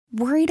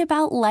Worried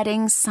about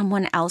letting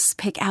someone else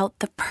pick out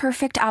the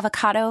perfect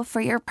avocado for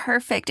your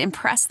perfect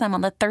impress them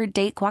on the third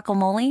date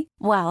guacamole?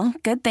 Well,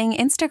 good thing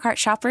Instacart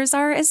shoppers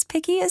are as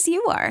picky as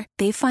you are.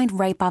 They find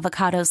ripe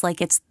avocados like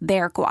it's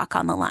their guac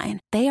on the line.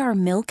 They are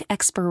milk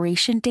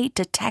expiration date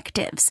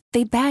detectives.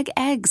 They bag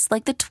eggs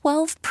like the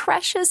 12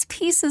 precious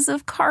pieces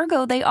of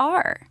cargo they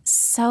are.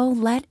 So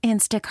let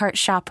Instacart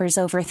shoppers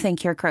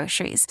overthink your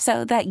groceries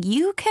so that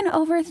you can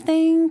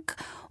overthink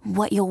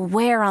what you'll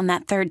wear on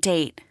that third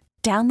date.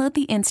 Download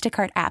the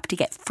Instacart app to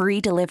get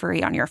free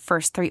delivery on your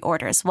first 3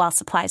 orders while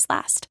supplies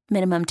last.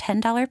 Minimum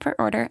 $10 per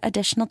order.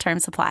 Additional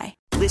terms apply.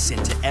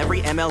 Listen to every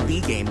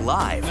MLB game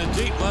live. In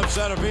the deep left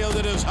center field,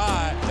 it is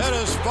high, it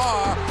is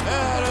far,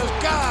 it is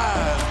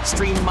God.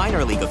 Stream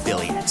minor league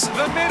affiliates.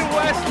 The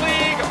Midwest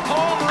League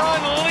home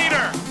run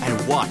leader.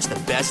 And watch the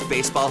best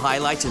baseball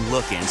highlights and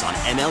look-ins on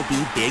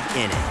MLB Big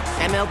Inning.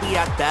 MLB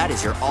At Bat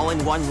is your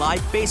all-in-one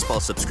live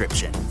baseball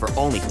subscription for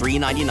only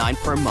 $3.99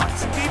 per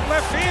month. Deep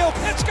left field,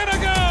 it's gonna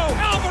go.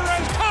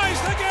 Alvarez ties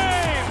the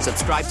game.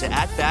 Subscribe to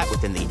At Bat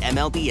within the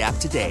MLB app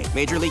today.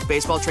 Major League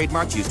Baseball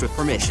trademarks used with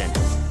permission.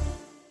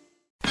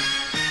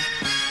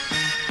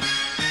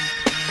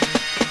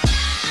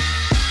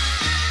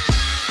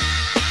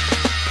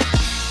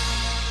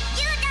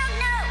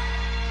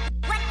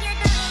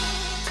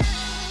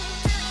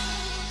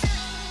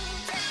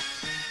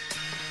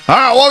 All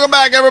right, welcome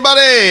back,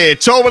 everybody.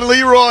 Tobin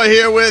Leroy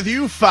here with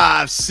you,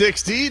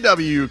 560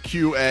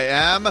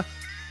 WQAM.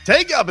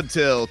 Take up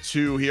until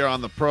 2 here on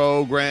the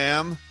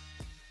program.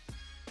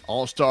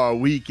 All-Star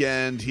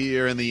weekend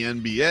here in the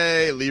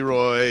NBA.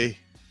 Leroy,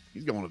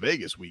 he's going to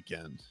Vegas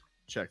weekend.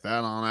 Check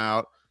that on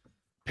out.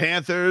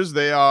 Panthers,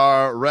 they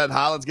are red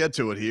hot. Let's get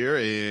to it here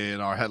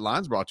in our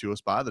headlines, brought to us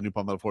by the new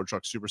Palmetto Ford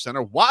Truck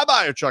Supercenter. Why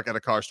buy your truck at a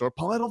car store?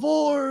 Palmetto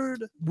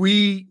Ford.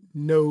 We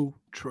know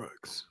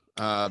trucks.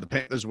 The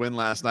Panthers win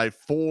last night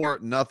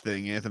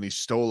 4-0. Anthony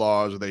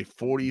Stolarz with a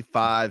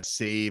 45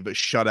 save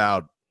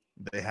shutout.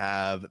 They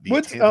have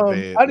the Tampa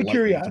Bay out of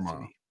curiosity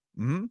tomorrow.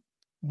 Mm-hmm.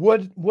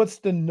 What's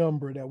the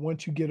number that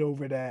once you get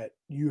over that,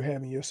 you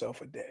having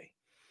yourself a day?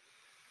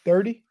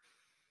 30?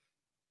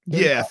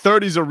 Yeah,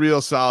 30 is a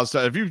real solid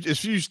start.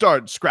 If you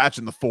start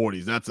scratching the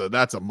 40s,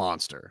 that's a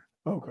monster.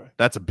 Okay,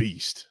 that's a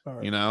beast.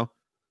 Right. You know,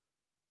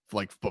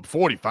 like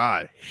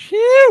 45.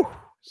 Phew.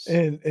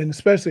 And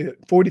especially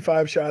at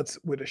 45 shots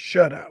with a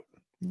shutout.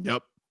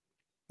 Yep.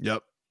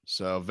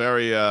 So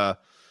very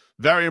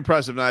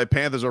impressive night.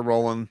 Panthers are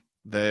rolling.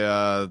 They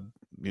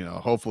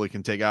hopefully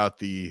can take out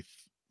the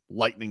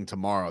Lightning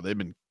tomorrow. They've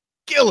been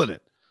killing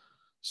it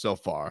so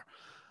far.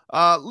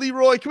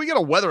 Leroy, can we get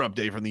a weather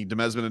update from the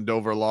Demesman and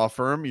Dover law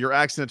firm?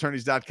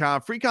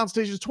 YourAccentAttorneys.com. Free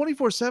consultations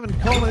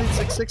 24/7. Call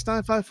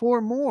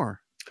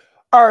 866-954-MORE.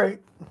 All right.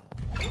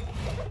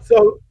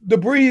 So the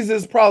breeze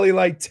is probably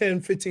like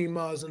 10, 15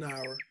 miles an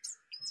hour.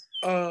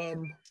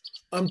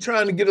 I'm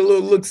trying to get a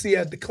little look-see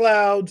at the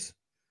clouds.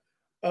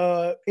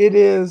 It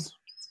is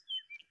 –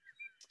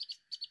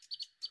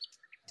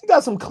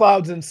 got some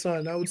clouds and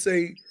sun. I would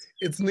say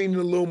it's leaning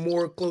a little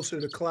more closer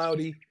to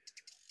cloudy.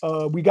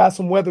 We got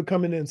some weather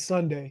coming in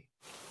Sunday.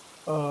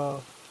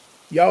 Y'all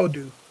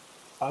do.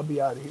 I'll be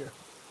out of here.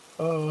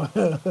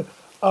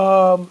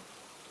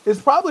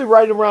 It's probably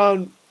right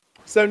around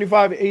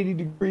 75, 80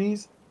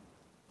 degrees.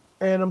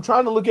 And I'm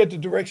trying to look at the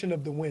direction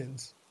of the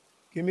winds.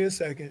 Give me a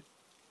second.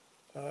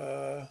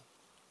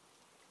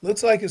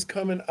 Looks like it's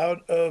coming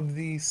out of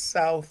the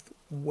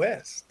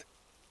southwest.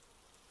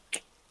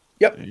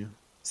 Yep. Yeah.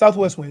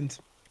 Southwest winds.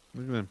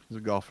 Look at him. He's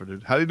a golfer,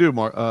 dude. How do you do,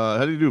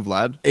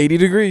 Vlad? 80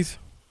 degrees.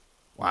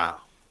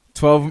 Wow.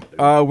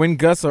 12 wind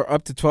gusts are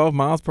up to 12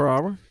 miles per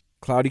hour.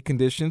 Cloudy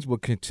conditions will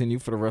continue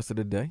for the rest of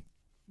the day.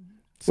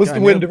 What's the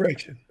wind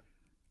direction?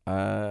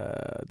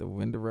 The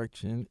wind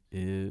direction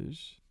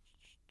is...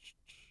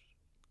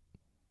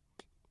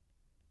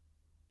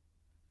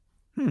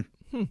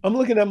 I'm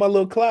looking at my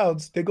little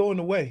clouds. They're going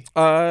away.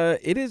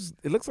 It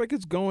looks like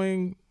it's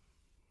going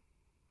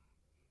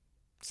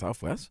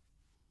southwest.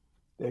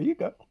 There you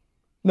go.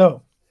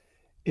 No,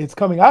 it's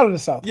coming out of the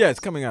southwest. Yeah, it's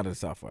coming out of the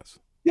southwest.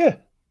 Yeah,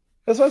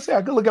 that's what I say.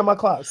 I can look at my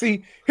clouds.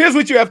 See, here's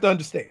what you have to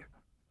understand.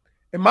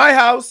 In my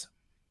house,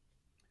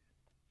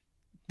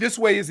 this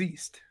way is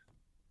east,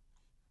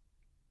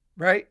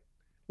 right?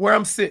 Where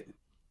I'm sitting,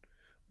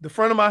 the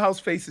front of my house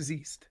faces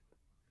east.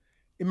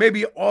 It may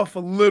be off a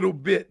little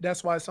bit.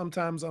 That's why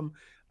sometimes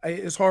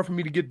it's hard for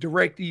me to get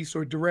direct east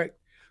or direct.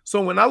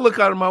 So when I look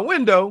out of my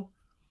window,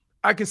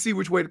 I can see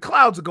which way the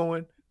clouds are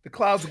going. The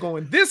clouds are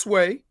going this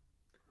way.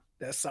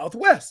 That's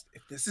southwest.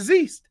 If this is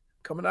east,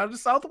 coming out of the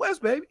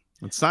southwest, baby.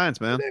 That's science,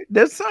 man.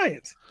 That's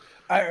science.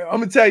 I'm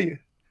going to tell you.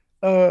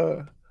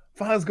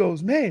 Fonz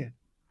goes, man,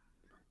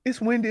 it's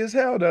windy as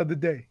hell the other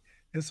day.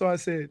 And so I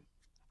said,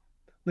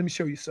 let me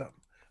show you something.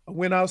 I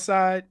went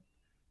outside.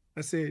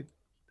 I said,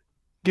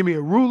 give me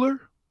a ruler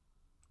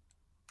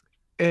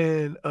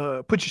and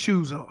put your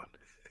shoes on.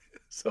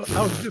 So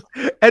I was just,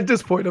 at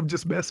this point, I'm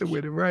just messing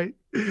with it, right?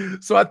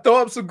 So I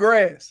throw up some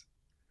grass,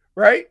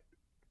 right?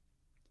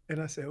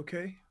 And I say,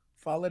 okay,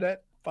 follow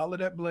that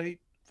blade,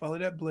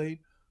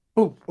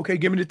 Boom. Okay,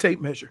 give me the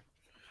tape measure.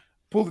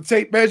 Pull the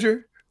tape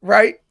measure,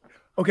 right?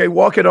 Okay,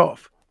 walk it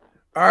off.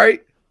 All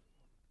right.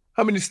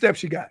 How many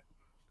steps you got?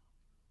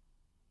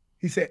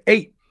 He said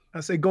 8. I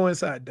said, go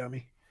inside,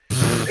 dummy.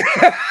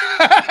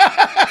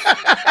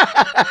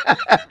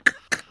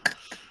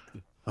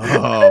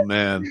 Oh,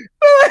 man.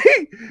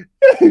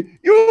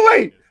 You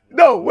wait.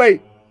 No,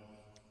 wait.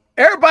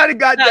 Everybody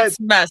got That's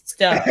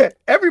messed up.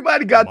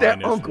 Everybody got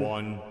that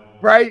uncle,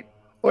 right?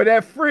 Or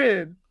that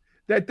friend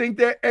that think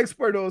they're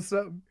expert on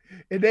something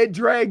and they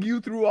drag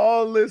you through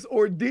all this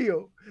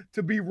ordeal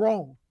to be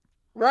wrong,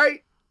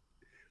 right?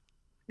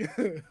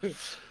 You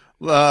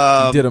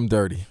did them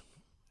dirty.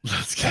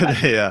 Let's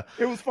get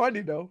it was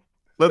funny, though.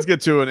 Let's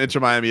get to an Inter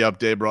Miami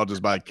update brought to us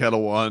by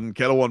Kettle One.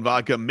 Kettle One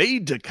vodka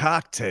made to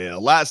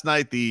cocktail. Last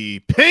night, the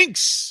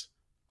Pinks,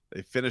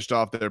 they finished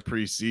off their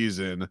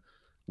preseason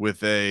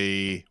with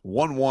a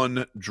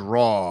 1-1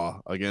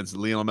 draw against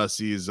Lionel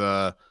Messi's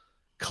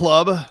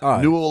club,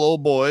 Newell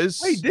Old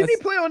Boys. Wait, didn't he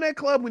play on that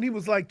club when he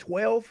was like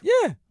 12?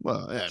 Yeah.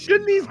 Well, yeah,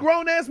 shouldn't these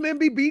grown-ass men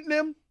be beating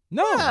him?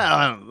 No,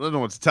 I don't know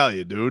what to tell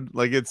you, dude.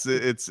 Like it's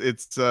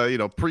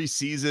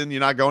preseason. You're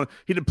not going.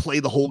 He didn't play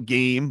the whole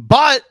game,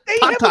 but they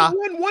haven't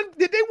won one.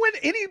 Did they win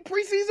any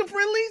preseason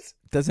friendlies?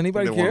 Does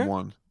anybody Won care?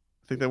 one.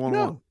 I think they won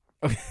one.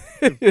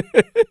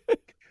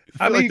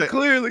 I mean,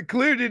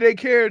 clearly they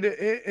cared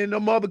in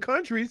them other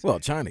countries. Well,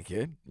 China,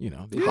 kid.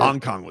 Hong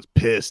Kong was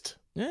pissed.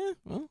 Yeah.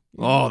 Well,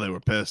 oh, they were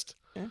pissed.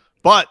 Yeah.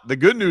 But the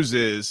good news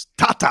is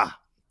Tata.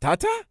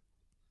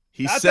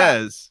 He Tata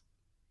says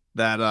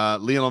that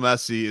Lionel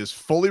Messi is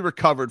fully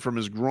recovered from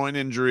his groin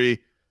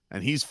injury,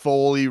 and he's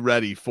fully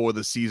ready for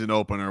the season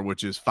opener,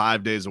 which is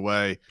 5 days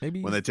away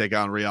when they take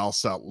on Real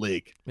Salt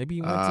Lake. Maybe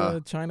he went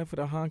to China for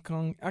the Hong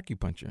Kong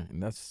acupuncture,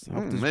 and that's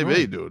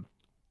maybe, dude.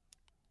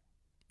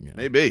 Yeah.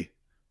 Maybe.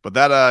 But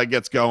that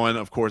gets going,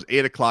 of course,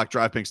 8 o'clock,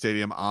 Drive Pink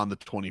Stadium on the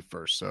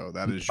 21st. So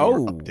that is your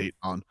update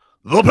on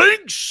the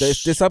Pinks.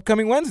 This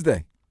upcoming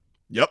Wednesday.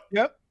 Yep.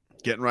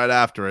 Getting right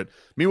after it.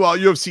 Meanwhile,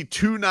 UFC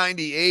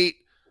 298.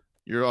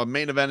 Your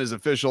main event is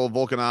official.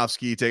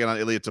 Volkanovski taking on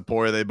Ilia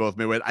Topuria. They both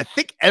made weight. I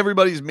think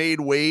everybody's made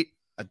weight.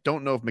 I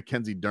don't know if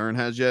Mackenzie Dern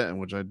has yet, and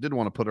which I did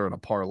want to put her in a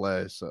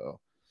parlay,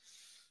 so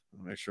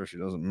I'll make sure she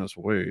doesn't miss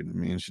weight. I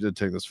mean, she did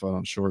take this fight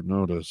on short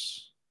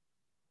notice.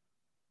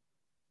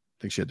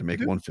 I think she had to make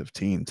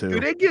 115 too.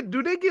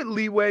 Do they get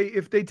leeway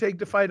if they take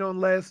the fight on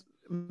last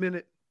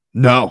minute?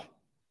 No,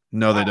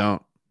 they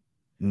don't.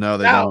 No,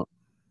 they don't.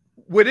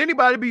 Would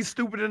anybody be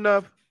stupid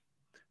enough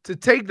to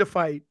take the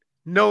fight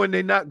knowing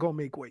they're not gonna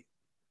make weight?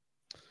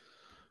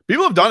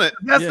 People have done it.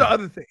 That's the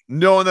other thing.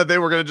 Knowing that they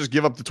were going to just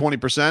give up the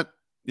 20%.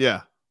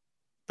 Yeah,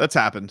 that's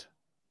happened.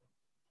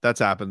 I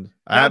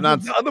have not.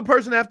 Does the other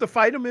person have to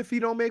fight him if he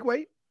don't make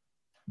weight?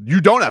 You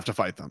don't have to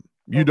fight them.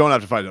 Don't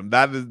have to fight them.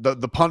 That is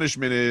the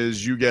punishment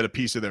is you get a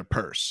piece of their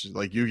purse.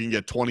 Like you can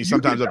get 20,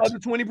 sometimes up to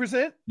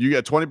 20%. You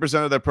get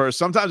 20% of their purse,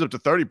 sometimes up to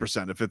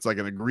 30% if it's like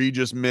an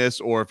egregious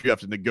miss or if you have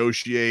to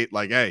negotiate.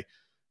 Like, hey,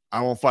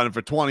 I won't fight him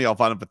for 20. I'll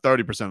fight him for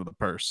 30% of the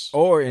purse.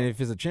 Or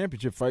if it's a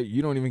championship fight,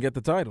 you don't even get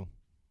the title.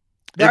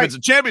 If it's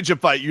a championship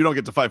fight, you don't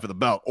get to fight for the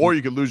belt, or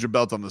you could lose your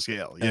belt on the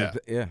scale.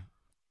 Yeah.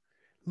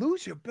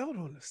 Lose your belt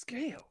on the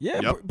scale.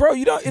 Yeah, bro.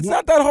 It's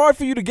not that hard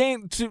for you to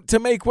gain to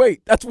make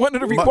weight. That's one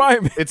of the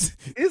requirements.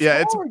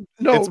 It's hard.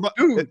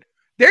 Dude.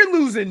 They're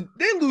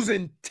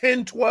losing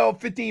 10,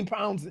 12, 15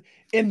 pounds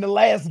in the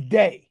last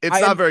day.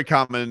 It's not very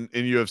common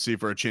in UFC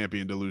for a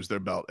champion to lose their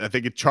belt. I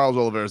think Charles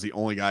Oliveira is the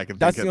only guy I can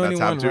think of. That's the only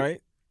one,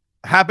 right?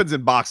 Happens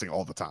in boxing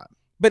all the time.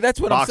 But that's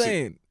what I'm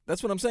saying.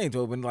 That's what I'm saying,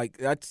 Tobin. Like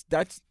that's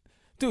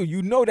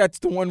dude. That's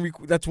the one.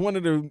 That's one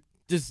of the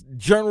just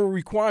general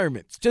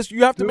requirements. Just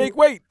you have to make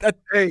weight.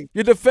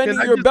 You're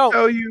defending your belt.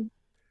 Tell you,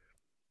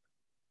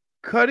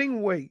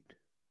 cutting weight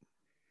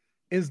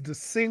is the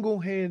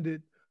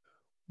single-handed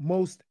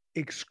most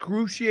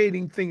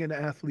excruciating thing an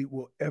athlete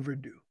will ever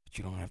do. But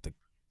you don't have to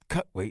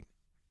cut weight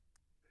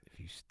if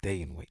you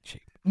stay in weight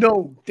shape.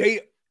 No,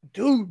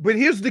 but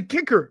here's the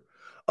kicker.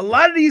 A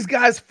lot of these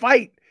guys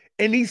fight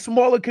in these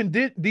smaller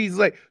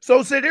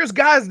so say there's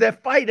guys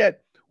that fight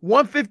at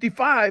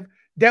 155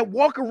 that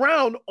walk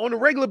around on a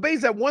regular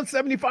basis at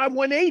 175,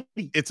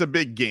 180. It's a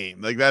big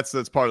game. Like that's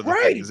part of the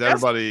thing. Is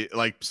everybody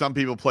like some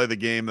people play the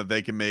game that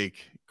they can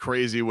make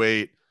crazy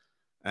weight.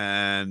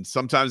 And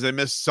sometimes they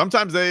miss.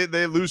 Sometimes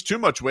they lose too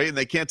much weight and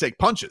they can't take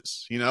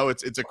punches. You know,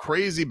 it's a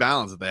crazy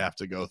balance that they have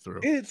to go through.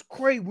 It's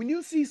crazy when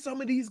you see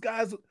some of these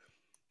guys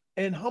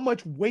and how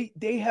much weight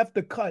they have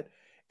to cut.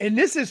 And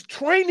this is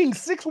training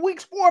 6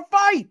 weeks for a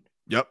fight.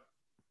 Yep.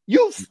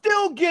 You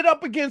still get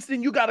up against it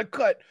and you got to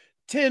cut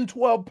 10,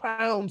 12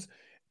 pounds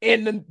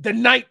in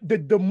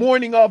the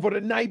morning of or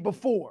the night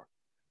before.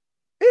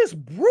 It's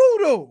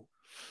brutal.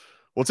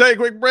 We'll take a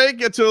quick break.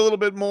 Get to a little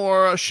bit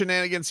more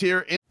shenanigans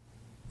here.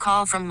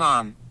 Call from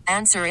mom.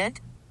 Answer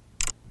it.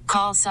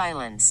 Call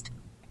silenced.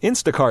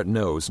 Instacart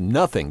knows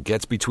nothing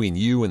gets between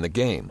you and the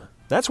game.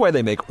 That's why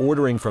they make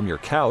ordering from your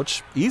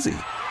couch easy.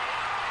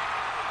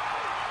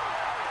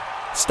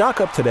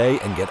 Stock up today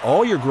and get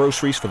all your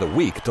groceries for the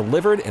week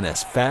delivered in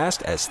as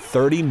fast as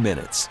 30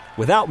 minutes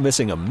without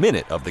missing a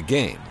minute of the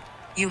game.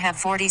 You have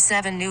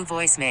 47 new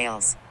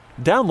voicemails.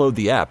 Download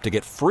the app to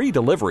get free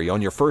delivery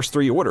on your first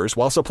 3 orders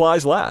while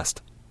supplies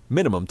last.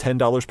 Minimum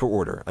 $10 per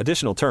order.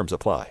 Additional terms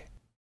apply.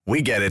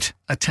 We get it.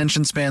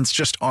 Attention spans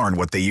just aren't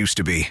what they used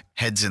to be.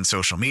 Heads in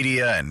social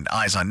media and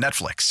eyes on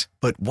Netflix.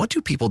 But what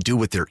do people do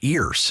with their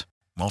ears?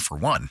 Well, for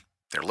one,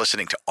 they're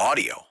listening to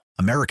audio.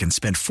 Americans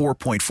spend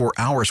 4.4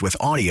 hours with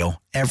audio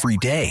every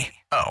day.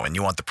 Oh, and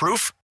you want the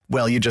proof?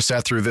 Well, you just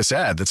sat through this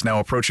ad that's now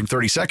approaching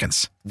 30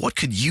 seconds. What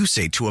could you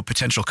say to a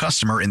potential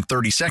customer in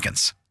 30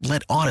 seconds?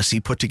 Let Odyssey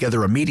put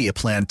together a media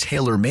plan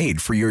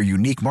tailor-made for your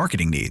unique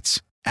marketing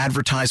needs.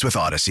 Advertise with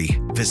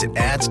Odyssey. Visit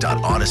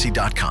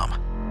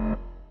ads.odyssey.com.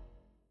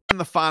 In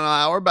the final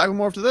hour, back with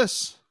more after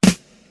this.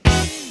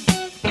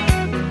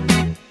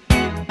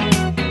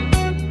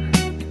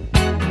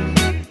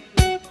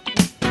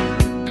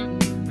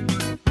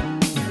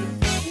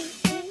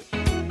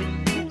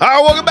 All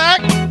right, welcome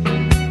back.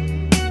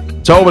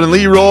 Tobin and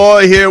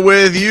Leroy here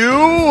with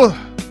you.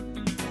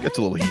 Gets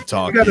a little heat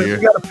talk here. We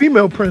got a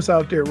female Prince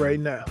out there right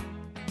now.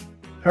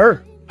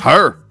 Her.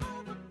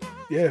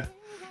 Yeah.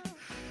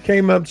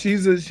 Came up. She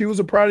was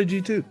a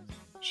prodigy too.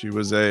 She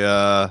was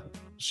a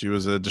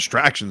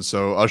distraction,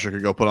 so Usher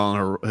could go put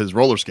on his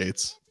roller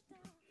skates.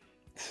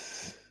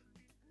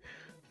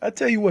 I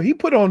tell you what, he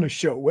put on a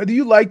show, whether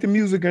you like the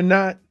music or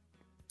not.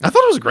 I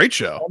thought it was a great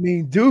show. I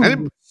mean,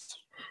 dude.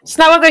 It's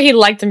not whether he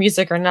liked the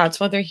music or not. It's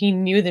whether he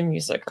knew the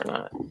music or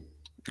not.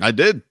 I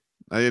did.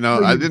 I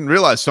didn't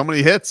realize so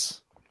many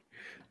hits.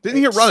 Didn't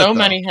hear Run It, so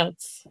many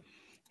hits.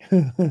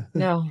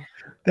 No.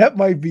 That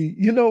might be.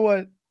 You know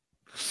what?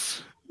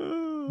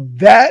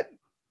 That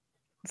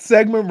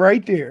segment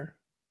right there,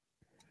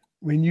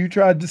 when you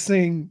tried to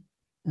sing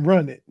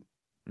Run It.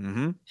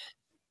 Mm-hmm.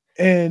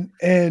 And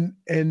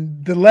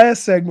the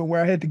last segment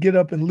where I had to get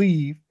up and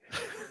leave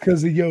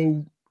because of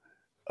your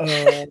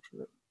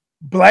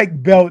black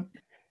belt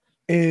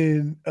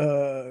in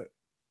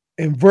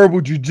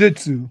verbal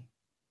jiu-jitsu.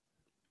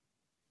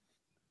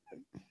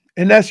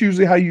 And that's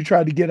usually how you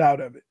try to get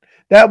out of it.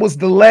 That was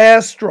the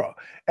last straw.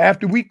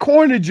 After we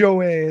cornered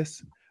your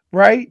ass,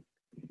 right?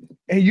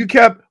 And you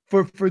kept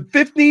for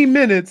 15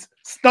 minutes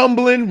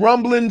stumbling,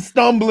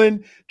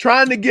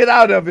 trying to get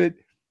out of it.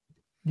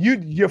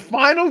 Your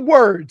final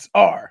words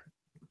are,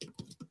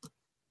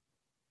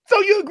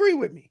 so you agree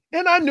with me.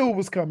 And I knew it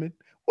was coming.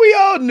 We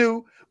all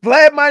knew.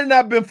 Vlad might have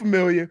not been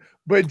familiar,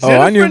 but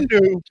Jennifer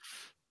knew.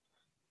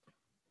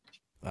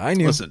 I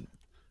knew. Listen,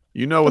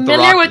 you know what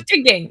familiar with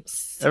the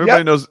games.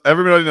 Everybody knows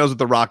what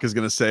The Rock is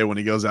going to say when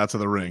he goes out to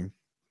the ring,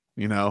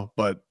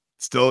 but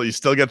you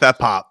still get that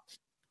pop.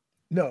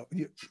 No.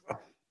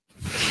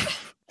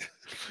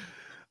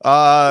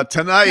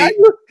 Tonight.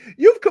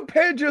 You've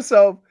compared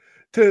yourself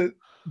to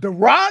The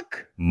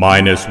Rock.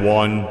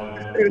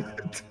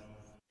 -1.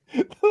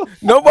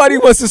 Nobody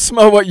wants to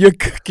smell what you're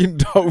cooking,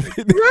 Tobin.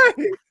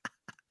 Right.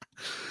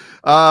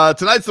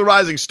 Tonight's the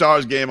Rising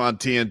Stars game on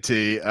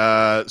TNT.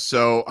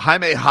 So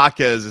Jaime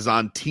Jaquez is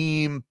on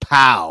Team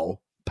Pau.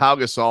 Pau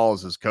Gasol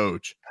is his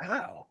coach.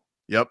 Wow.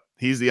 Yep,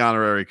 he's the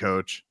honorary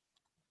coach.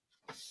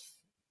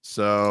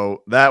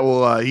 So that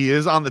will he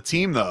is on the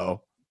team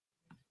though.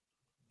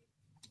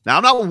 Now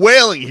I'm not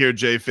wailing here,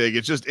 J Fig.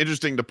 It's just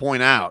interesting to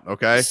point out.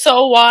 Okay.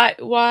 So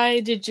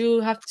why did you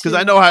have to? Because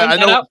I know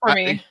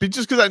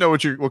just because I know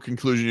what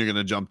conclusion you're going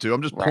to jump to.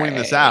 I'm just pointing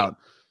this out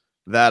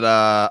that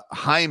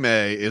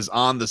Jaime is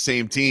on the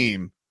same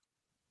team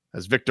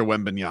as Victor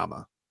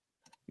Wembanyama.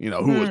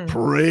 Who was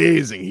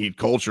praising Heat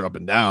culture up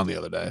and down the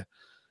other day.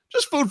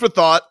 Just food for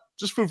thought.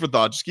 Just keep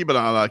it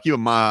on. Keep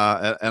an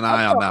eye on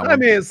that one.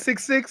 Jaime is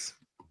 6'6".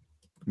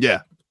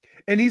 Yeah,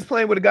 and he's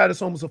playing with a guy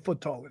that's almost a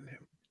foot taller than him.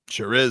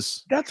 Sure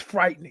is. That's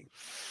frightening.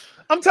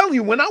 I'm telling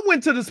you, when I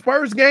went to the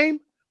Spurs game,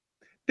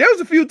 there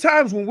was a few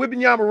times when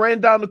Wembanyama ran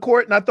down the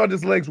court, and I thought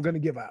his legs were going to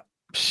give out.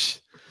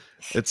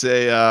 It's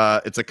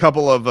a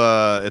couple of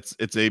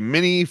it's a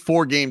mini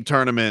 4-game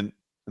tournament,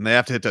 and they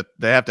have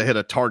to hit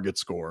a target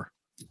score.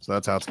 So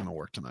that's how it's going to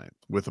work tonight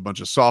with a bunch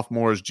of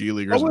sophomores, G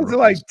Leaguers. What was it,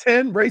 like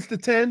 10? Race to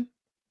 10?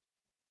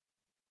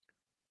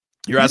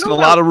 You're asking a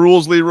lot of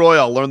rules, Leroy.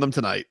 I'll learn them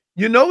tonight.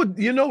 You know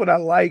what I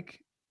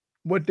like?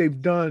 What they've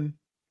done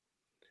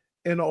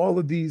in all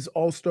of these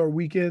All-Star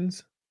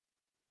weekends?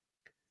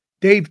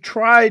 They've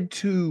tried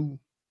to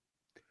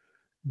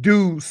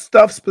do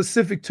stuff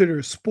specific to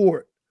their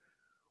sport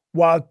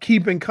while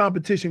keeping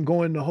competition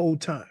going the whole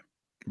time.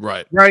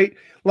 Right.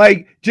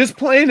 Like just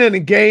playing in a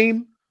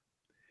game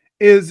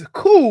is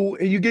cool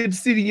and you get to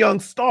see the young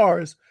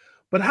stars,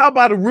 but how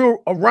about a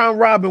round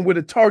robin with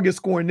a target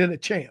score and then a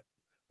champ,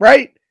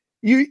 right?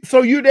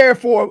 You're there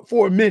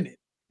for a minute.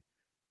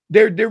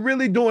 They're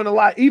really doing a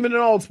lot, even in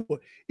all sport.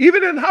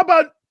 Even in, how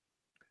about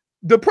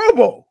the Pro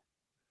Bowl?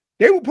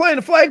 They were playing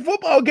a flag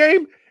football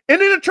game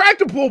and then a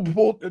tractor pull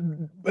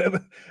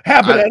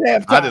happened at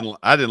halftime.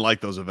 I didn't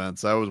like those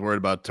events. I was worried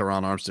about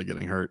Teron Armstead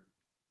getting hurt.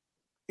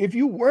 if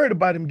you worried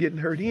about him getting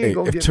hurt, he ain't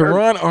gonna get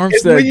Teron hurt.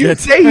 Armstead When you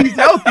say he's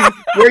healthy,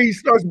 where he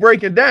starts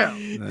breaking down.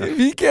 If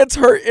he gets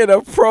hurt in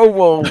a Pro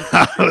Bowl,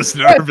 I was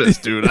nervous,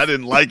 dude. I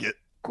didn't like it.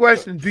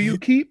 Question: do you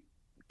keep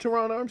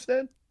Teron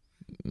Armstead?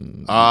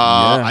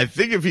 I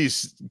think if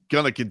he's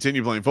gonna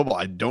continue playing football,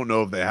 I don't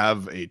know if they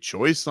have a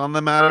choice on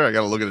the matter. I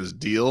got to look at his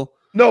deal.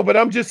 No, but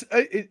I'm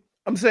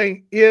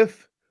saying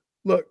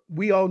look,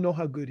 we all know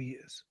how good he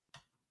is,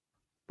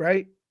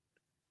 right?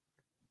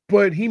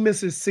 But he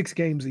misses 6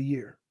 games a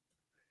year,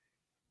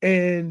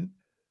 and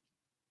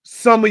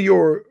some of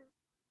your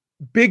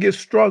biggest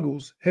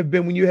struggles have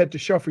been when you had to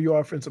shuffle your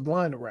offensive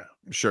line around.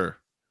 Sure.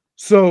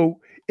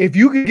 So if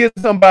you could get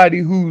somebody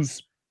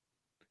who's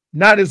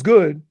not as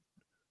good,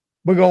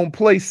 but going to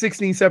play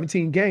 16,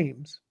 17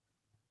 games,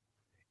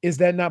 is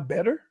that not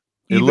better?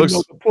 Even though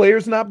the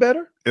player's not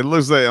better? It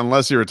looks like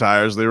unless he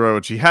retires, Leroy,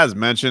 which he has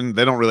mentioned,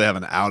 they don't really have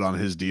an out on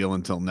his deal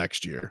until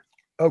next year.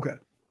 Okay.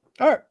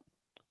 All right.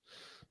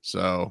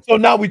 So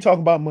now we talk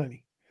about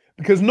money.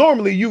 Because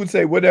normally you would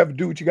say, whatever,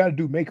 do what you got to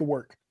do, make it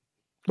work.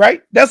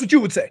 Right? That's what you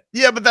would say.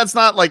 Yeah, but that's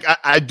not like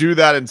I do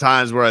that in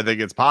times where I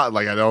think it's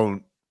like I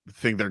don't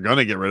think they're going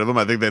to get rid of him.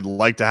 I think they'd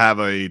like to have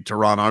a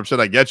Teron Armstead.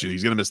 I get you.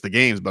 He's going to miss the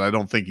games, but I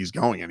don't think he's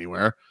going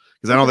anywhere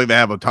because I don't think they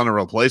have a ton of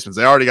replacements.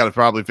 They already got to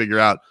probably figure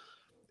out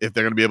if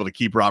they're going to be able to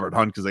keep Robert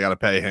Hunt because they got to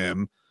pay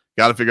him.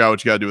 Got to figure out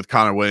what you got to do with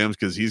Connor Williams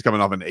because he's coming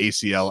off an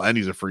ACL and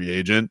he's a free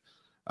agent.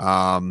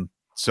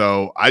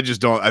 So I just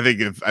don't. I think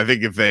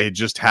if they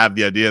just have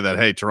the idea that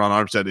hey, Teron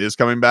Armstead is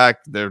coming back,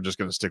 they're just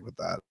going to stick with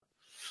that.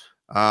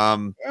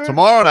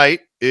 Tomorrow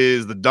night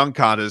is the dunk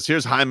contest.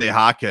 Here's Jaime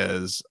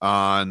Jaquez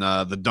on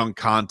the dunk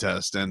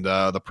contest and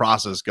the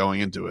process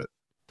going into it.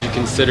 You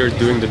considered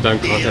doing the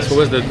dunk contest.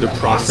 What was the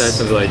process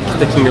of like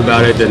thinking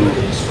about it and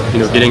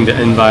getting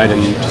the invite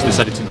and just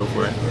decided to go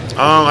for it?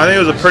 I think it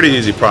was a pretty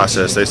easy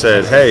process. They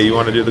said, "Hey, you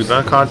want to do the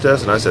dunk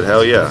contest?" And I said,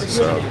 "Hell yeah!"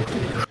 So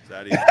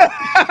that easy.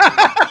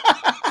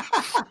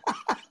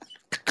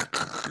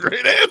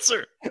 Great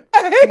answer.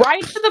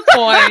 Right to the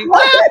point.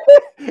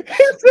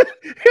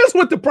 Here's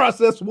what the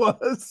process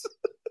was.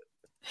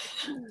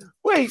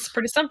 Wait, it's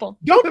pretty simple.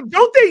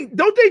 Don't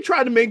they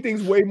try to make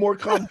things way more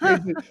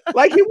complicated?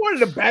 Like he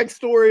wanted a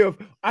backstory of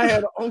I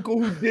had an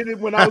uncle who did it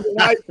when I was in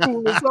high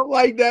school or something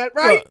like that,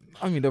 right? Well,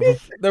 I mean,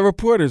 the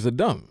reporters are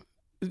dumb,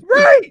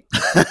 right?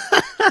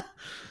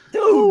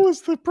 Dude, what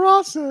was the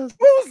process?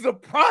 What was the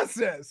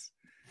process?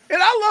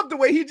 And I love the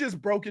way he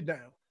just broke it down.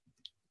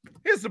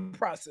 Here's the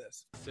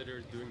process.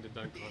 Consider doing the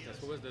dunk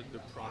contest. What was the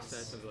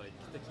process of like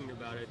thinking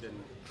about it and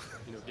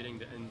getting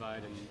the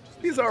invite and just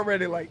he's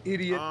already like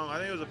idiot. I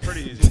think it was a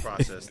pretty easy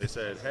process. They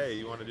said, "Hey,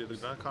 you want to do the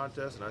dunk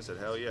contest?" And I said,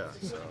 "Hell yeah!"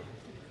 So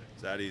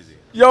it's that easy.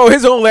 Yo,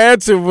 his whole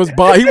answer was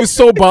he was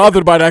so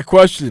bothered by that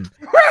question.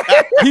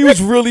 He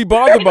was really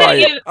bothered by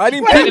it. I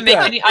didn't think make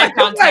that. any eye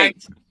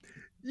contact.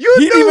 He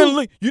didn't even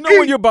look. You know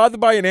when you're bothered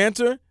by an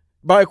answer,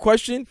 by a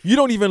question, you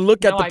don't even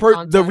look at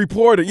the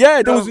reporter.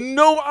 Yeah, there was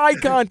no eye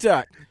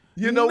contact.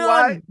 You know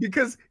why?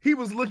 Because he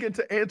was looking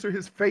to answer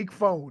his fake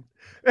phone.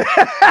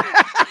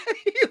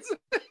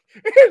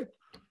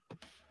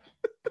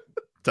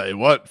 Tell you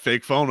what,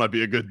 fake phone might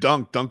be a good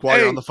dunk. Dunk while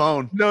you're on the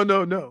phone.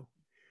 No.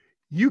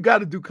 You got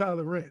to do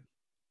Kyler Wren.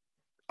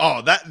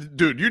 Oh, that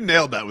dude, you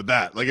nailed that with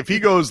that. Like if he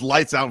goes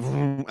lights out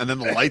and then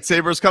the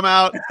lightsabers come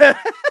out,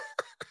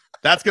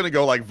 that's gonna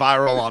go like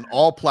viral on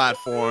all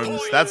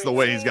platforms. That's the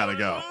way he's got to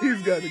go.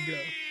 He's got to go.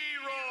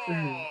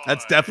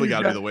 That's definitely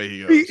got to be the way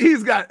he goes.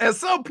 He's got at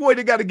some point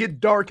it got to get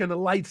dark and the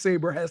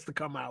lightsaber has to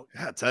come out.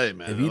 Yeah, I tell you,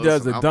 man. If he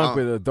does a dunk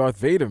with a Darth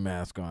Vader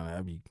mask on,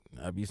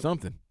 that'd be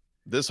something.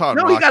 This hard.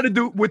 No, he got to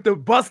do with the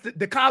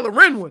Kyler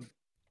Wren one.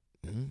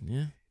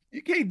 Yeah,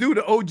 you can't do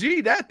the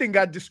OG. That thing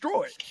got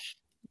destroyed.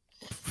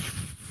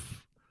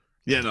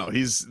 Yeah, no,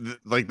 he's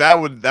like that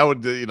would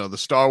the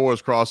Star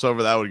Wars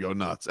crossover that would go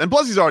nuts. And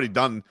plus, he's already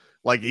done.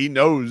 Like he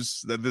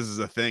knows that this is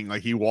a thing.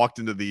 Like he walked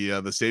into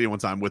the stadium one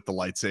time with the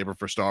lightsaber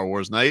for Star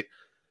Wars night.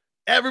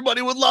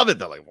 Everybody would love it.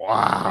 They're like,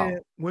 wow.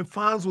 Man, when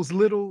Fonz was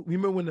little,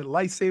 remember when the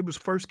lightsabers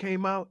first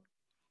came out,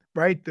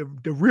 right? The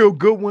real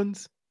good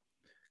ones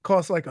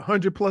cost like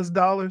 $100+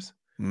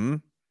 Mm-hmm.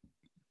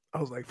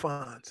 I was like,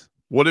 Fonz.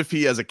 What if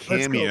he has a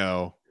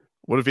cameo?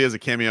 What if he has a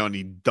cameo and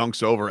he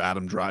dunks over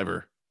Adam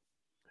Driver?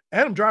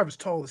 Adam Driver's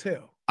tall as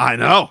hell. I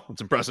know.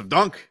 It's impressive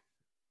dunk.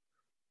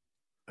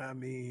 I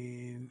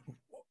mean,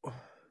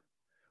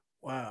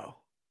 wow.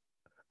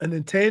 An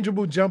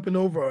intangible jumping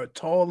over a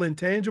tall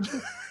intangible?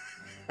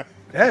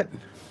 That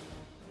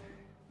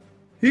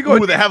he go.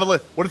 Ooh, they have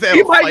what if they have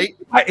a fight?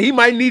 He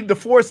might need the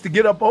force to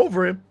get up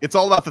over him. It's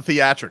all about the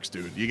theatrics,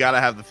 dude. You got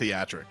to have the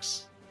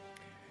theatrics.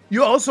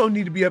 You also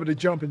need to be able to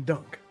jump and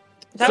dunk.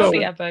 That would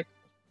be epic.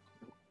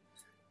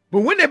 But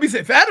wouldn't that be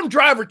said? If Adam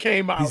Driver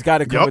came out, he's got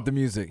to come with the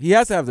music. He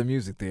has to have the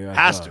music there.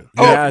 Has to.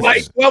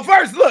 Well,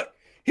 first, look,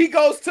 he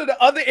goes to the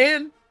other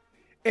end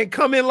and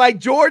come in like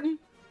Jordan.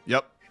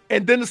 Yep.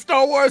 And then the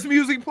Star Wars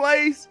music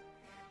plays,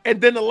 and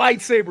then the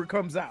lightsaber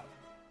comes out.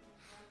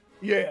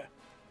 Yeah.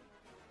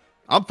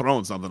 I'm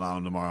throwing something on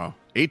him tomorrow.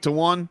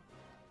 8-1.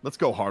 Let's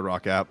go, Hard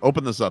Rock app.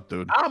 Open this up,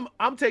 dude.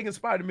 I'm taking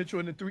Spider Mitchell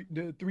in the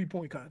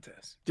 3-point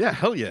contest. Yeah,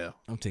 hell yeah.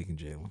 I'm taking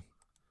Jalen.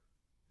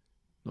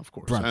 Of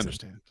course,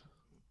 Brunson.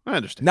 I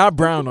understand. Not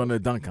Brown on the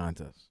dunk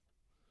contest.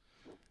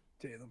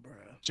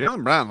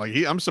 Jalen Brown, like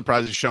I'm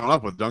surprised he's showing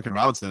up with Duncan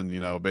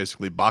Robinson,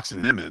 basically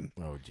boxing him in.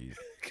 Oh, jeez.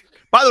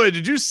 By the way,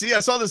 did you see?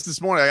 I saw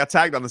this morning. I got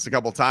tagged on this a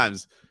couple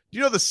times. Do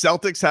you know the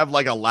Celtics have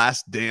like a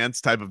Last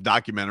Dance type of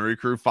documentary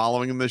crew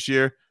following them this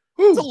year?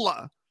 It's a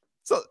lot.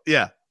 So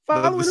yeah,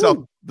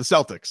 the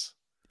Celtics.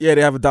 Yeah,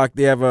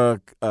 they have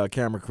a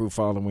camera crew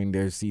following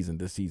their season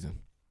this season.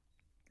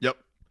 Yep.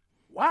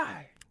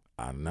 Why?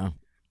 I don't know.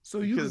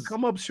 So you can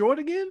come up short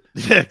again?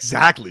 Yeah,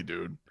 exactly,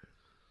 dude.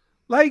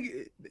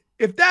 Like,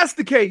 if that's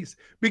the case,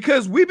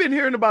 because we've been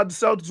hearing about the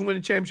Celtics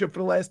winning championship for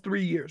the last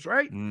 3 years,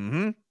 right?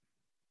 Mm-hmm.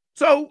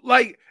 So,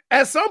 like,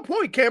 at some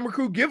point, camera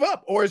crew give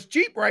up, or it's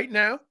cheap right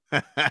now.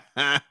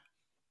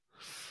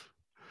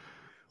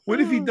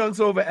 What if he dunks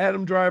over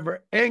Adam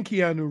Driver and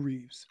Keanu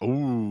Reeves?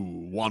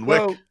 Ooh, one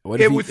wick.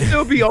 Well, it would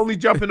still be only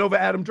jumping over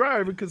Adam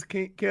Driver because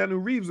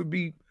Keanu Reeves would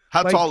be.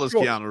 How tall is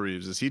Keanu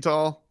Reeves? Is he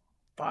tall?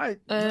 5'10".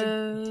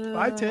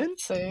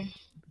 Let's see.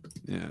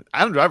 Yeah,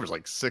 Adam Driver's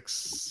like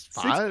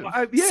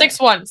 6'5". Yeah.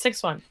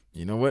 6'1".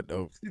 You know what?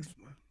 Oh,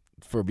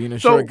 for being a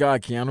short guy,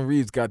 Keanu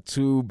Reeves got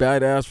 2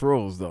 badass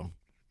roles though.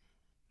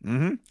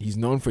 Mm-hmm. He's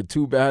known for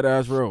 2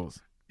 badass roles.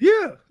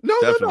 Yeah, no,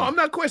 I'm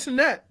not questioning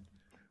that,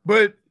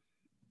 but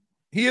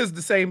he is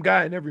the same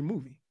guy in every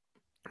movie.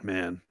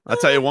 Man, I'll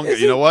tell you one.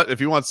 You know what? If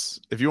you want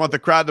the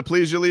crowd to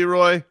please you,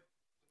 Leroy,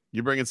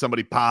 you bring in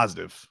somebody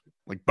positive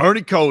like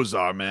Bernie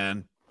Kosar,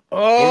 man. Oh,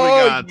 what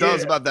do we got? Tell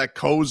us about that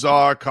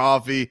Kosar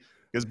coffee,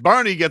 because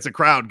Bernie gets a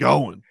crowd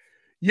going.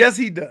 Yes,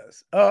 he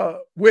does.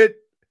 With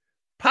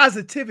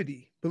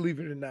positivity, believe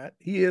it or not,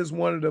 he is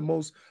one of the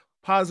most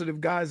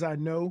positive guys I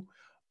know.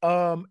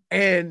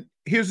 And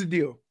here's the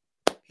deal: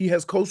 he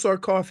has Kosar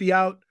coffee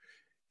out.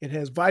 It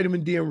has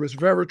vitamin D and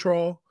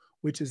resveratrol,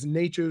 which is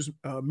nature's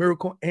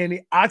miracle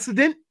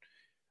antioxidant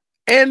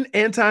and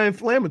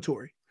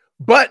anti-inflammatory.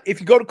 But if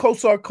you go to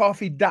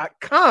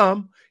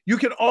kosarcoffee.com, you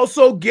can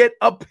also get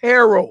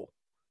apparel.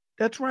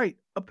 That's right,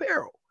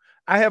 apparel.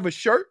 I have a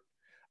shirt.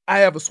 I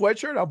have a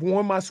sweatshirt. I've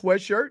worn my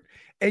sweatshirt.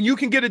 And you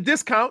can get a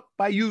discount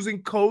by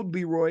using code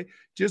Leroy.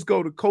 Just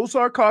go to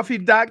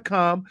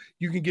kosarcoffee.com.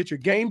 You can get your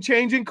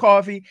game-changing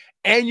coffee,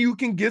 and you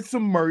can get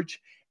some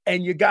merch.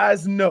 And you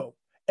guys know,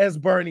 as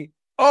Bernie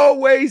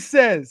always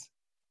says,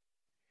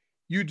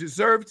 you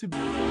deserve to be.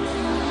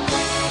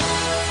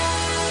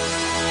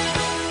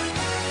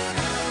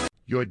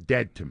 You're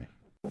dead to me.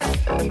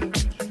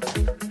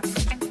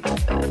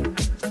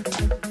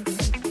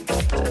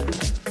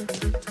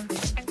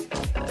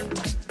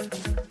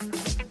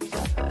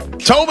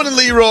 Tobin and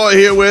Leroy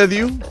here with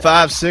you,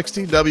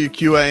 560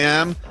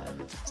 WQAM.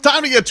 It's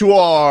time to get to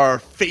our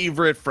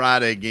favorite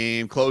Friday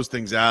game, close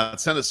things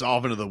out, send us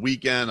off into the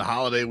weekend, the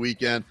holiday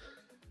weekend.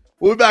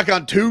 We'll be back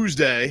on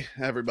Tuesday,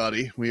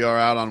 everybody. We are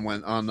out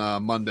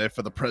on Monday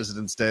for the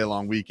President's Day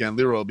long weekend.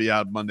 Leroy will be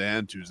out Monday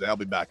and Tuesday. I'll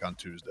be back on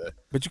Tuesday.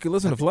 But you can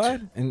listen to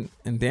Vlad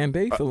and Dan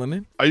Day filling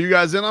in. Are you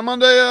guys in on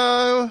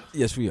Monday?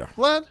 Yes, we are.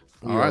 Vlad?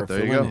 All right,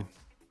 there you go.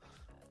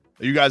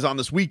 Are you guys on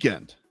this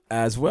weekend?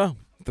 As well.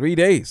 3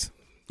 days.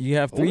 You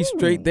have 3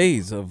 straight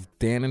days of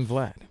Dan and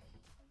Vlad.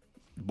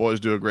 The boys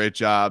do a great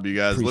job. You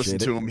guys listen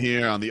to them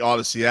here on the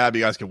Odyssey app.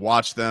 You guys can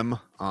watch them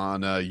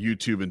on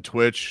YouTube and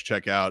Twitch.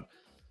 Check out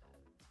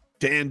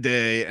Dan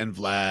Day and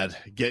Vlad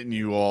getting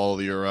you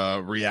all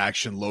your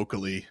reaction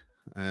locally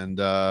and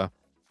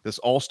this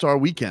all-star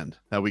weekend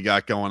that we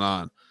got going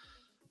on.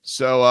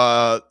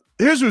 So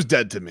here's who's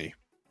dead to me.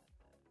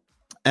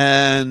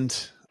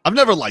 And I've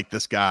never liked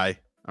this guy,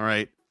 all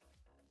right?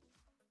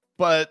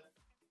 But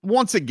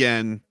once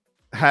again,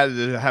 had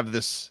to have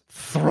this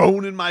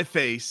thrown in my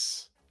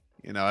face.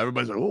 You know,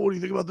 everybody's like, oh, what do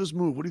you think about this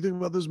move? What do you think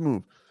about this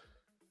move?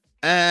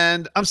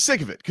 And I'm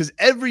sick of it because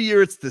every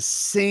year it's the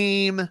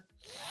same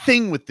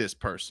thing with this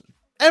person.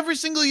 Every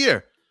single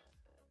year.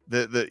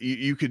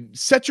 You could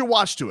set your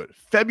watch to it.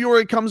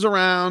 February comes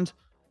around,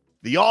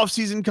 the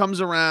offseason comes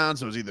around,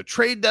 so it's either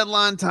trade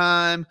deadline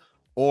time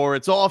or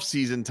it's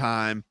offseason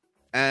time.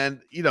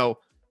 And, you know,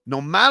 no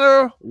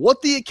matter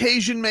what the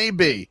occasion may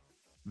be,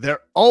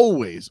 they're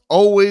always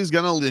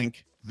going to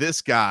link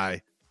this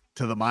guy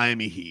to the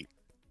Miami Heat.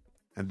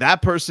 And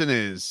that person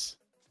is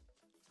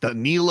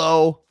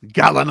Danilo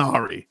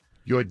Gallinari.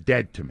 You're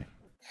dead to me.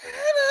 And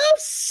I'm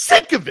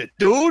sick of it,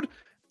 dude.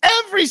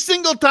 Every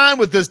single time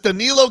with this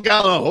Danilo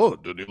Gallinari. Oh,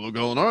 Danilo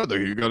Gallinari. The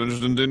Heat got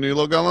interested in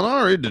Danilo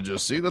Gallinari. Did you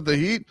see that the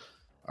Heat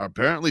are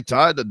apparently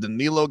tied to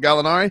Danilo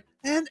Gallinari?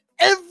 And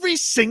every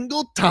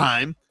single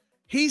time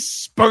he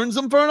spurns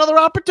them for another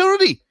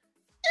opportunity.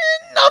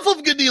 Enough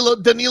of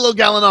Danilo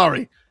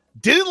Gallinari.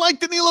 Didn't like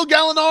Danilo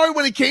Gallinari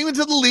when he came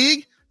into the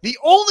league. The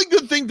only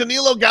good thing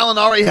Danilo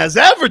Gallinari has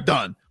ever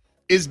done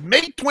is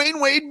make Dwayne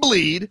Wade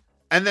bleed,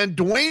 and then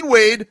Dwayne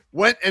Wade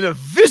went and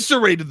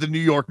eviscerated the New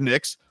York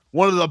Knicks.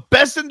 One of the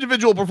best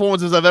individual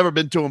performances I've ever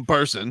been to in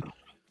person.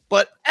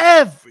 But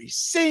every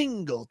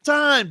single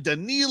time,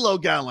 Danilo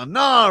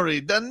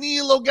Gallinari.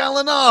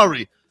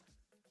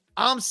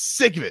 I'm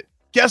sick of it.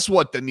 Guess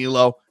what,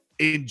 Danilo?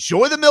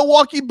 Enjoy the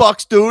Milwaukee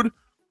Bucks, dude.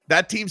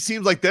 That team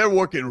seems like they're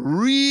working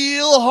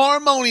real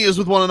harmonious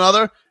with one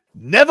another.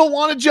 Never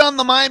wanted you on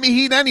the Miami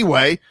Heat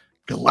anyway.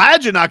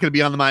 Glad you're not going to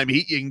be on the Miami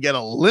Heat. You can get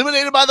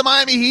eliminated by the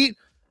Miami Heat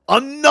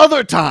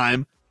another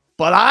time,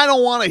 but I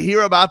don't want to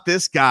hear about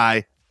this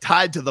guy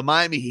tied to the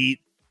Miami Heat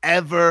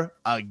ever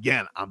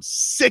again. I'm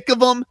sick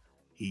of him.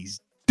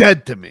 He's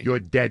dead to me. You're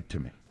dead to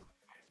me.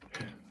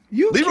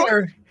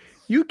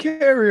 You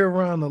carry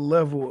around a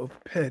level of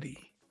petty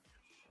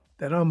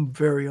that I'm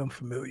very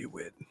unfamiliar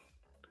with.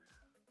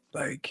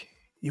 Like,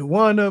 you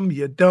want them,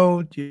 you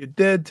don't, you're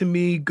dead to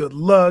me, good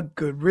luck,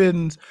 good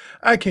riddance.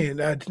 I can't.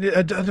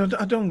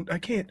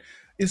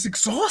 It's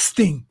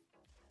exhausting.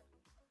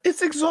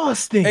 It's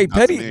exhausting. Hey,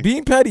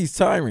 being petty is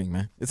tiring,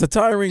 man. It's a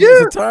tiring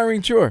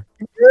chore.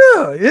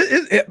 Yeah,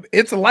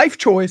 it's a life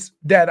choice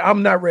that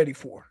I'm not ready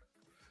for.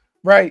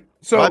 Right?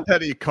 So my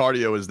petty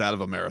cardio is that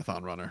of a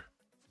marathon runner.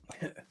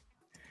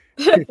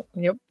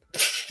 Yep.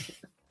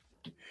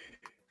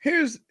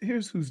 Here's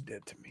who's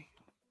dead to me.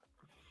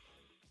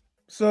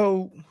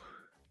 So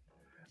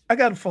I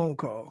got a phone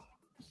call,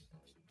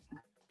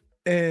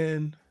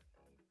 and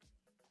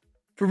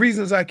for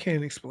reasons I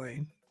can't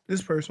explain,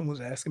 this person was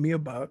asking me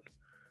about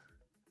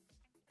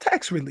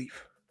tax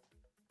relief.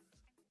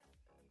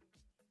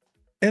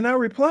 And I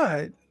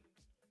replied,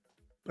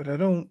 but I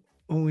don't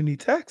owe any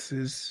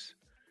taxes,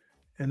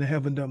 and I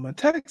haven't done my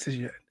taxes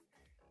yet.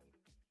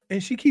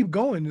 And she keep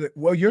going,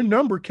 well, your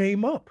number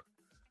came up.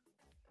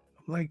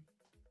 I'm like,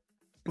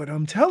 but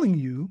I'm telling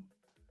you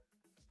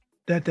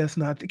that that's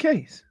not the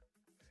case.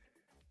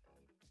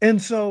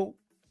 And so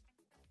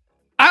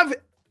I'm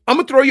going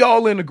to throw you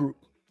all in a group.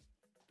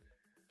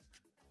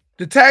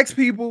 The tax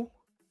people,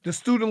 the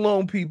student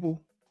loan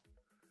people,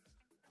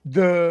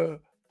 the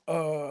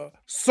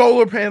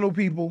solar panel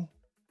people,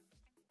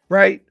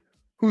 right?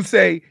 Who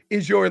say,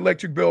 is your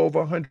electric bill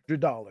over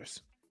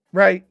 $100,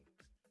 right?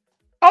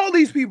 All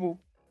these people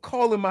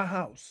call in my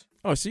house.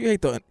 Oh, so you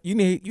hate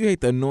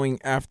the annoying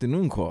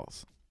afternoon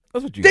calls.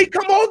 That's what you They hate.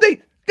 come all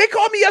day. They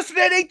called me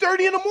yesterday at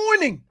 8:30 in the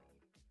morning,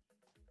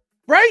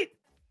 right?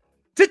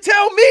 To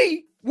tell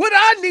me what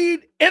I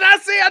need, and I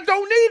say I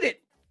don't need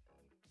it.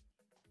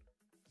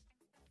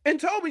 And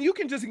Tobin, you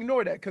can just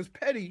ignore that because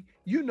petty,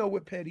 you know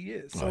what petty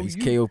is. So he's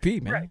KOP,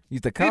 man. Right.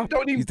 He's the cop.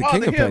 Don't even He's the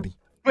king of petty.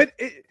 But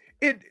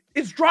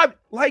it's driving,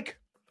 like,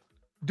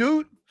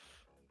 dude,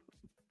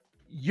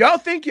 y'all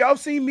think y'all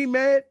seen me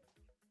mad?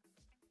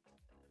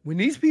 When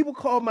these people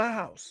call my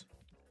house,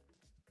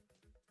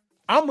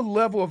 I'm a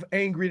level of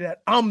angry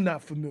that I'm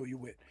not familiar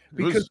with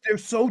because they're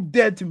so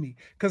dead to me.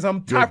 Because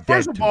I'm tired.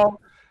 First of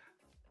all,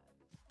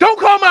 don't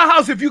call my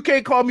house if you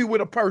can't call me with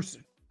a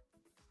person.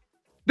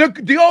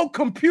 The old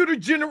computer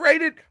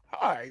generated.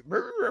 Hi,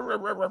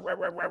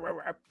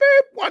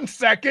 1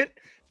 second.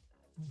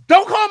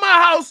 Don't call my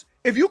house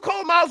if you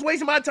call my house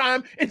wasting my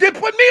time and then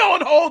put me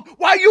on hold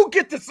while you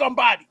get to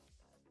somebody.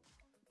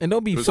 And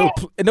don't be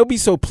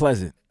so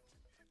pleasant.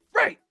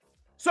 Right.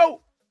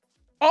 So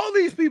all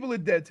these people are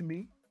dead to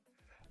me.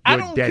 I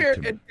don't care.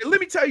 And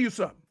let me tell you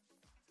something.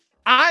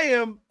 I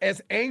am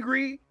as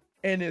angry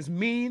and as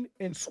mean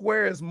and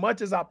swear as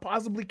much as I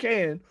possibly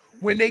can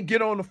when they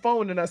get on the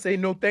phone and I say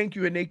no thank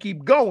you and they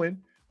keep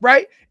going,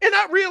 right? And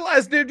I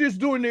realize they're just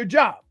doing their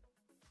job.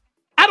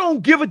 I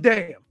don't give a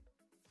damn.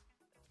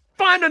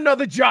 Find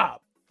another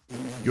job.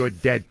 You're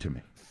dead to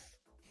me.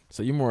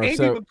 So you're more Ain't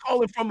upset. even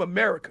calling from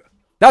America.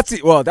 That's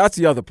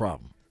the other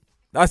problem.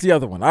 That's the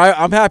other one.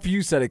 I'm happy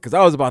you said it because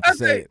I was about to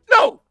say it.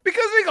 No,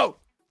 because they go,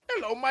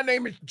 hello, my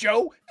name is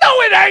Joe.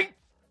 No, it ain't.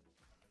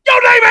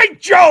 Your name ain't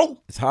Joe.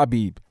 It's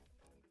Habib.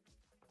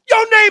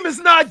 Your name is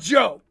not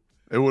Joe.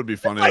 It would be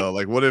funny, though.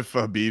 Like, what if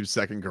Habib's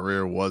second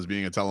career was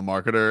being a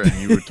telemarketer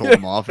and you told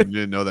him off and you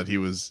didn't know that he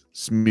was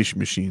Smish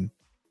Machine?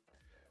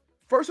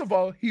 First of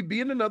all, he'd be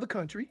in another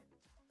country,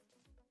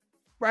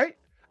 right?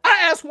 I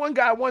asked one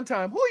guy one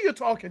time, who are you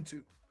talking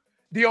to?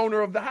 The owner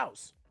of the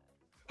house.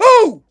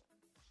 Who?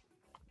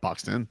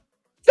 Boxed in.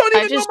 Don't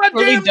even I just know my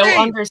really damn don't name.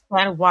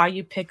 understand why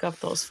you pick up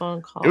those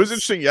phone calls. It was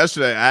interesting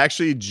yesterday. I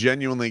actually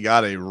genuinely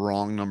got a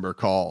wrong number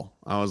call.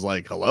 I was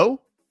like,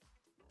 hello?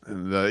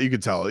 And you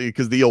could tell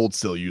because the old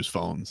still use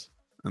phones.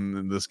 And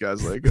then this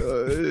guy's like,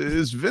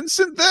 is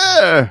Vincent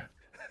there?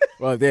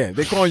 Well, they're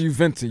calling you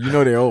Vincent. You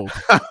know they're old.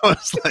 I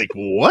was like,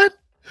 what?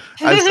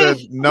 I said,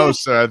 no,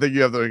 sir. I think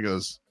you have to. He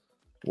goes,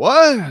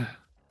 what?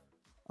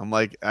 I'm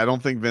like, I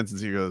don't think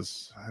Vincent's. He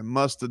goes, I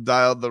must have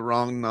dialed the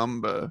wrong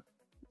number.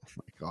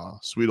 I'm like, oh,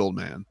 sweet old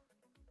man.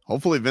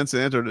 Hopefully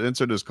Vincent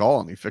answered his call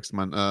and he fixed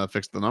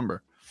the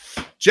number.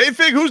 J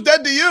Fig, who's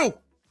dead to you?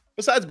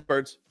 Besides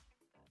birds.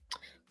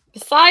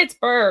 Besides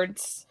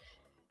birds,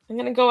 I'm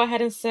going to go ahead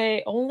and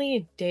say only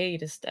a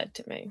date is dead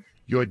to me.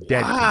 You're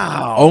dead.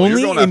 Wow.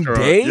 Only in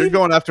Dade? You're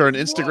going after an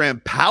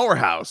Instagram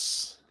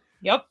powerhouse.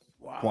 Yep.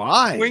 Wow.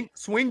 Why?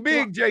 Swing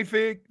big, J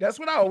Fig. That's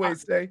what I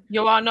always say.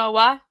 You want to know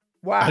why?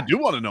 Why? I do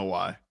want to know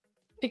why.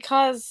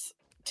 Because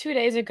 2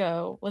 days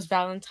ago was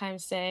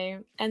Valentine's Day,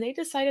 and they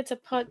decided to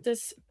put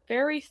this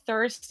very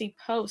thirsty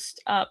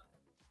post up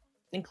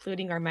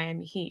including our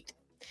Miami Heat.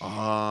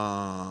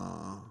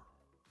 Ah.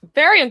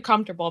 Very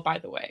uncomfortable, by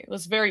the way. It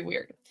was very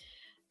weird.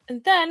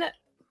 And then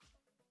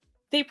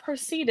they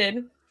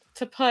proceeded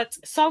to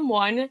put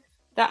someone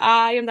that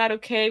I am not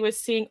okay with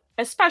seeing,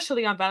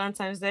 especially on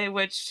Valentine's Day,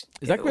 which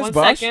is that Chris 1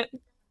 Bosh? second.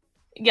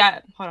 Yeah,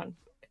 hold on.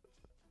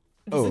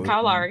 This is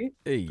Kyle Lowry.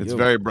 Hey, it's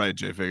very bright,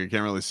 J-Fig. I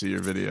can't really see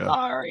your video.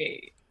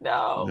 Sorry. No.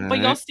 All But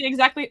you'll right. see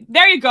exactly.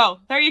 There you go.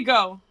 There you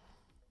go.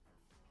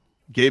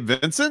 Gabe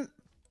Vincent?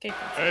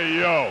 Hey,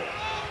 yo.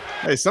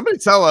 Hey, somebody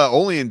tell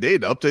Only in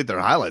Dade to update their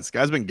highlights.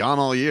 Guy's been gone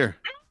all year.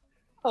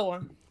 Oh.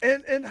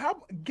 And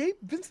how Gabe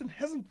Vincent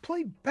hasn't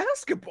played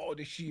basketball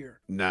this year.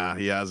 Nah,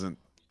 he hasn't.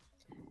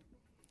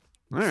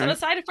 All So right.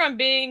 aside from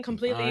being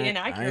completely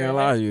inaccurate, I ain't gonna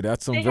lie to you.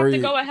 That's some they very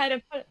have to go ahead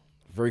and put.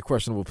 very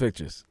questionable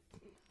pictures.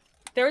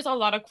 There's a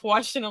lot of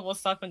questionable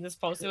stuff in this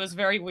post. It was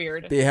very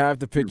weird. They have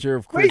the picture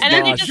of Chris And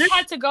then you Bosh. just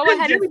had to go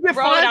ahead and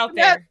throw it out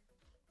there.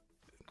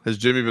 Has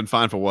Jimmy been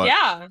fined for what?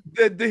 Yeah.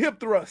 The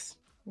hip thrust.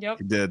 Yep.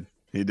 He did.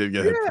 He did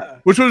get hit. Yeah.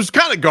 Which was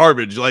kind of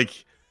garbage. Like,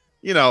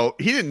 he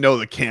didn't know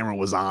the camera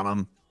was on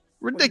him.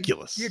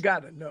 Ridiculous. You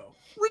gotta know.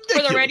 For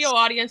the radio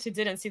audience who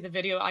didn't see the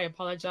video, I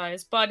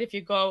apologize. But if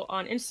you go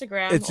on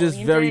Instagram, It's just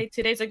only very-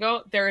 2 days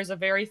ago, there is a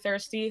very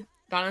thirsty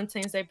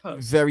Valentine's Day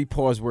post. Very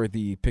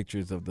pause-worthy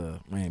pictures of the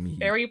Miami Heat.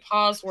 Very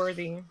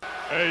pause-worthy.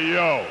 Hey,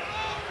 yo.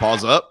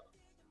 Pause up.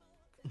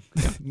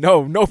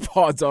 No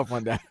pause off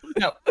on that.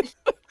 No.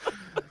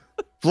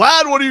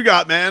 Vlad, what do you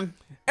got, man?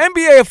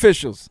 NBA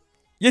officials,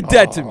 you're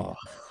dead to me.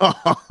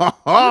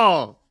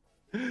 Oh.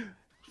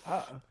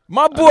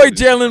 My boy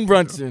Jalen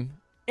Brunson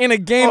in a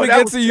game Oh, that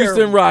against the was Houston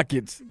terrible.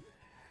 Rockets.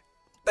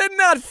 They're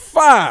not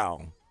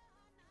foul.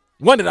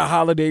 One of the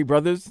Holiday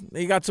brothers.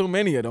 They got so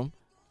many of them.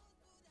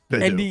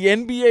 And the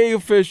NBA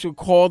official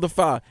called the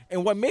foul.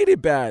 And what made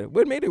it bad,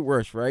 what made it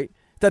worse, right?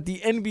 That the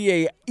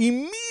NBA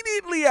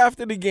immediately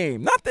after the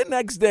game, not the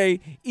next day,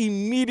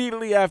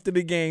 immediately after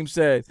the game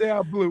said, Say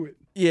I blew it.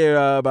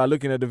 yeah, by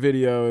looking at the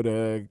video,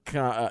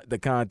 the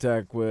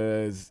contact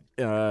was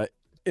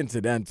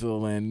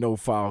incidental and no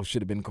foul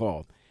should have been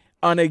called.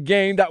 On a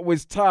game that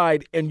was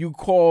tied and you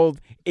called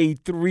a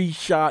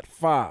 3-shot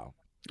foul.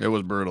 It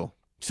was brutal.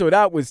 So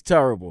that was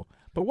terrible.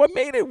 But what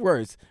made it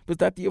worse was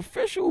that the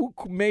official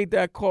who made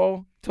that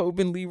call,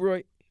 Tobin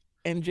Leroy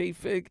and J.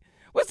 Fig,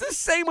 was the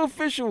same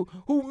official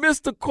who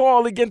missed the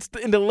call in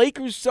the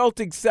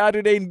Lakers-Celtics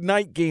Saturday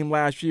night game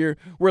last year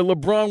where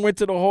LeBron went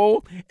to the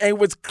hole and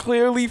was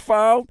clearly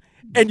fouled.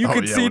 And you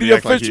could see when the he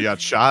act official. like he got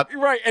shot.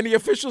 Right, and the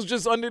official's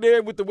just under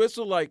there with the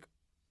whistle like,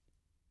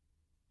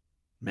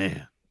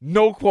 Man.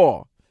 no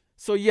call.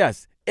 So,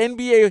 yes,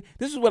 NBA,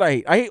 this is what I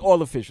hate. I hate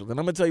all officials, and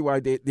I'm going to tell you why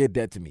they're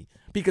dead to me.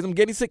 Because I'm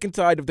getting sick and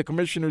tired of the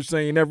commissioners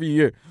saying every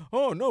year,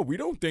 oh, no, we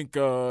don't think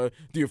the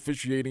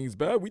officiating is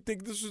bad. We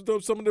think this is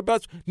some of the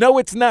best. No,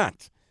 it's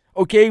not.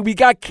 Okay, we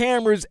got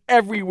cameras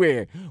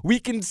everywhere. We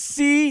can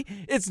see.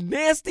 It's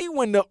nasty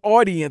when the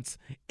audience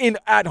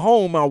at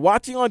home are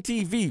watching on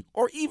TV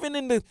or even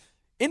in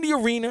the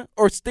arena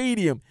or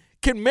stadium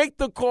can make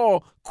the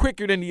call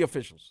quicker than the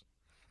officials.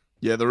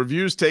 Yeah, the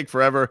reviews take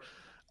forever.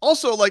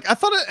 Also, like, I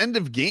thought at end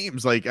of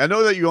games, like, I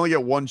know that you only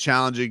get one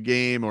challenge a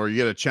game or you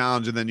get a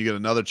challenge and then you get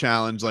another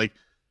challenge. Like,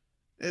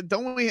 I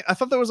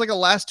thought there was like a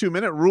last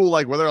 2-minute rule,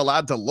 like, where they're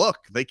allowed to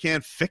look. They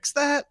can't fix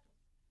that?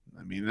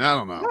 I mean, I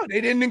don't know. No,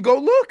 they didn't go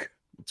look.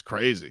 It's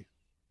crazy.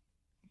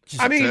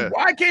 I mean,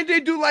 why can't they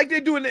do like they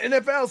do in the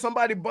NFL?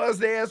 Somebody buzz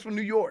their ass from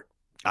New York.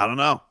 I don't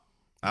know.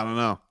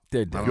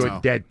 They're dead.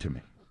 You're dead to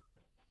me.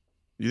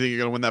 You think you're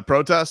going to win that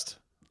protest?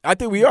 I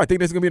think we are. I think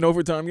there's going to be an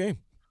overtime game.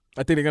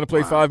 I think they're going to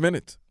play 5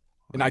 minutes.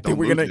 And I think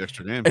we're gonna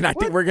extra game. And I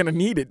think we're gonna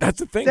need it. That's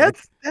the thing.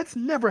 That's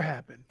never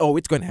happened. Oh,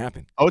 it's gonna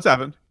happen. Oh, it's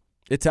happened.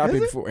 It's happened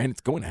before, and it's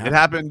going to happen. It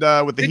happened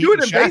with the They Heat do it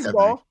and in Shaq. I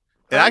baseball. think.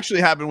 It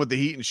actually happened with the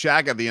Heat and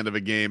Shaq at the end of a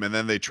game, and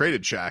then they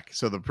traded Shaq.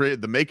 So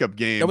the makeup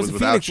game That was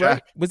without Phoenix, Shaq.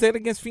 right? Was that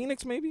against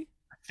Phoenix? Maybe.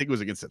 I think it was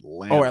against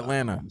Atlanta. Oh,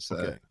 Atlanta. I wanna say.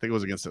 Okay. I think it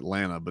was against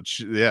Atlanta, but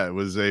yeah, it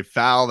was a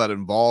foul that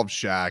involved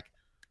Shaq.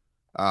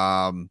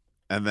 And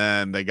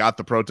then they got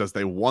the protest.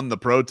 They won the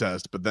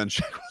protest, but then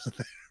Shaq wasn't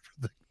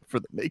there for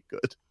the make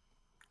good.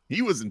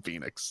 He was in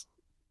Phoenix.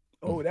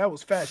 Oh, that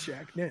was Fat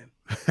Shaq then.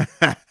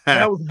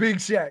 That was Big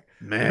Shaq.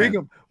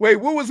 Man. Wait,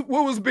 what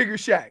was bigger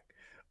Shaq?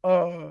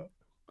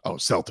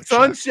 Celtic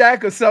Sun Shaq.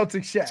 Shaq or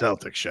Celtic Shaq?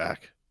 Celtic Shaq.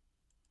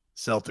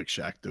 Celtic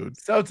Shaq, dude.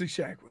 Celtic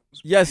Shaq.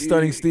 Yes, big.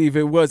 Stunning Steve.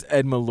 It was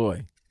Ed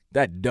Malloy.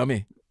 That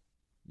dummy.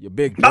 You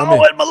big dummy.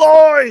 No, Ed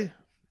Malloy.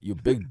 You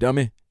big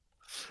dummy.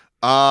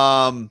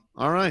 All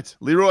right.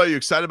 Leroy, are you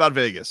excited about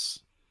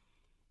Vegas?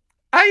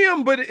 I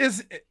am, but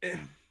it's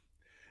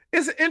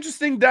an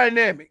interesting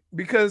dynamic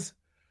because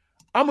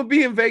I'm gonna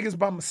be in Vegas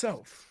by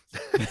myself.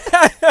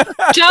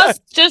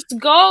 just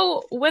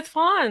go with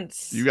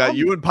Fonz. You got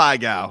you and Pie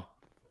Gal.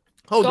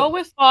 Go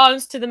with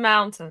Fonz to the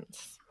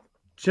mountains.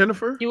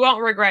 Jennifer, you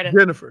won't regret it.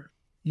 Jennifer,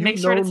 make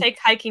sure to take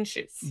hiking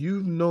shoes.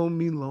 You've known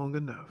me long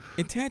enough.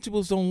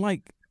 Intangibles don't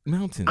like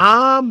mountains.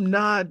 I'm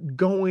not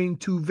going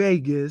to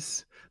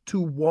Vegas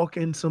to walk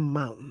in some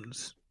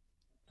mountains.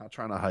 Not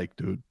trying to hike,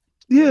 dude.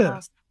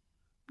 Yeah,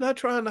 not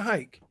trying to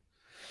hike.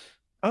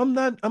 I'm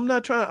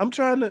not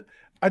trying.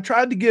 I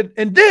tried to get,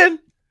 and then,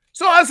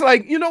 so I was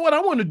like, you know what?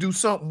 I want to do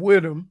something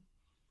with him.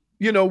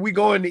 You know, we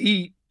going to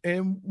eat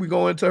and we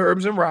going to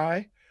Herbs and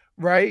Rye,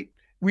 right?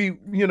 We're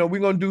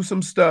going to do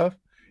some stuff.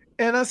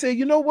 And I said,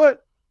 you know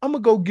what? I'm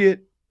going to go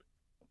get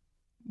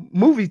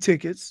movie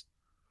tickets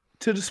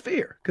to the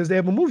Sphere because they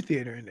have a movie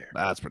theater in there.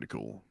 That's pretty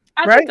cool.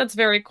 I think that's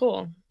very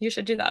cool. You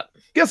should do that.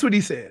 Guess what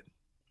he said?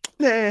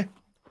 Nah.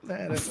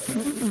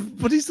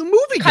 But he's the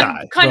movie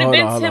guy.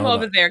 Convince him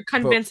over there.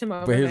 Convince him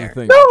over there. But here's the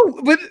thing.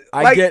 No, but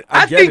I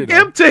think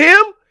it, to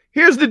him,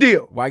 here's the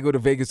deal. Why go to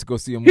Vegas to go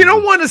see a movie? He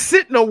don't want to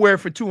sit nowhere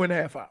for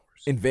 2.5 hours.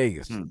 In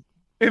Vegas. In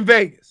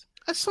Vegas.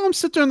 I saw him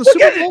sit there in the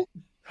Super Bowl.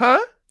 Huh?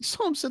 I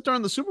saw him sit there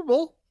in the Super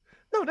Bowl.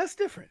 No, that's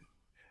different.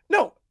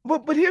 No,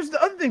 but here's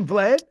the other thing,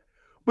 Vlad.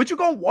 But you're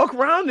going to walk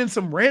around in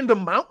some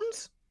random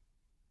mountains?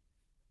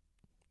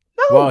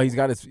 No. Well, he's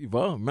got his.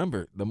 Well,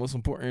 remember the most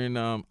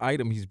important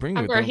item he's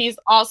bringing with him. He's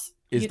also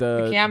is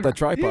the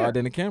tripod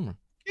and the camera.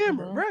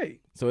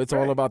 Right. So it's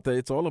all about the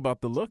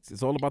looks.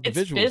 It's all about the visuals.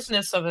 It's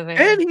business over there.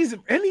 And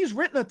he's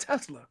renting a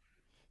Tesla.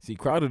 See,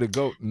 Crowder the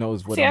Goat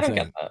knows what I'm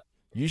saying.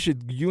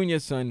 You and your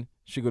son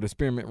should go to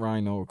Spearmint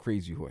Rhino or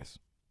Crazy Horse.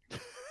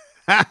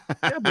 Yeah,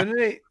 but it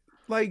ain't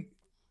like.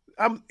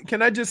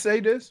 Can I just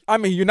say this? I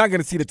mean, you're not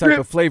going to see the type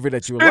of flavor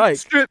that you like.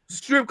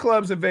 Strip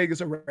clubs in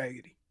Vegas are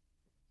raggedy.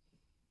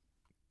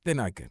 They're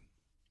not good.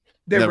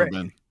 They're Never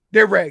raggedy. been.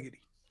 They're raggedy.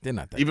 They're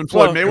not that. Even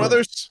Floyd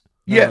Mayweather's?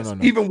 Yes,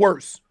 No. even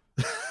worse.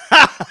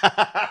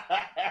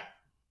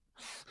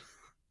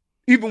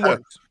 Even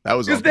worse. That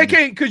was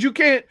because you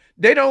can't.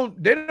 They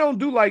don't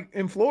do like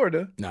in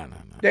Florida. No.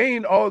 They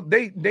ain't all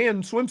they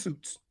in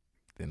swimsuits.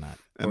 They're not.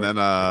 And then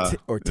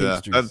or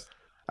tapestries.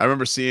 I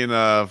remember seeing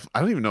I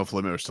don't even know if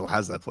Floyd Mayweather still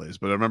has that place,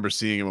 but I remember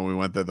seeing it when we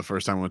went there the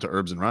first time we went to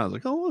Herbs and Rye. I was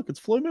like, oh look, it's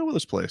Floyd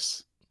Mayweather's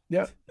place.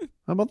 Yeah.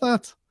 How about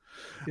that?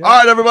 Yeah. All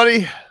right,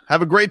 everybody.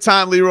 Have a great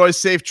time, Leroy.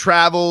 Safe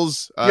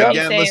travels.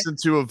 Again, safe. listen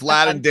to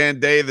Vlad and Dan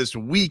Day this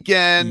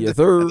weekend. Yes,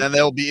 sir. And then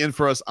they'll be in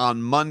for us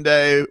on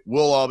Monday.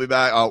 We'll all be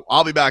back.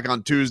 I'll be back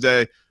on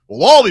Tuesday.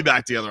 We'll all be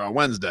back together on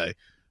Wednesday.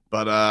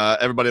 But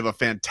everybody have a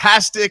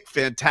fantastic,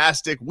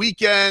 fantastic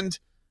weekend.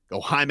 Go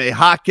Jaime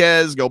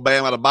Jaquez. Go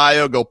Bam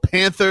Adebayo. Go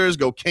Panthers.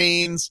 Go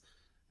Canes.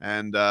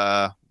 And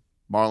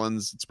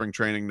Marlins spring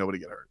training. Nobody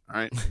get hurt.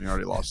 All right? We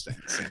already lost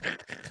Saints.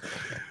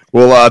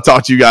 We'll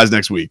talk to you guys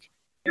next week.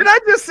 Did I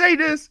just say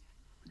this?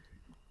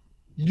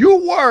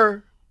 You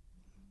were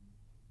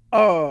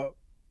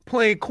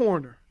playing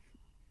corner,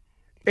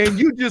 and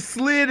you just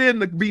slid in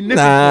to be nickel.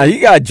 Nah, he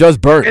got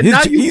just burnt.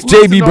 He's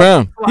JB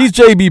Brown. He's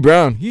JB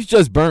Brown. He's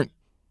just burnt.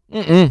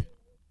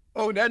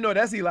 Oh,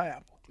 that's Eli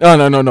Apple.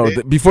 No.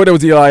 Before there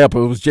was Eli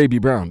Apple, it was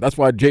JB Brown. That's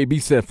why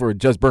JB said for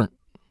just burnt.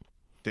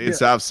 Dave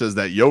South says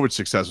that Jovic's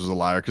success was a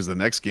liar because the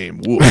next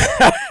game, whoop.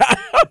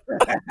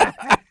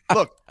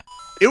 Look.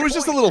 It was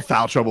just a little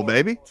foul trouble,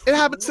 baby. It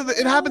happens to the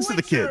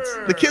kids.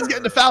 The kids get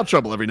into foul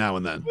trouble every now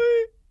and then.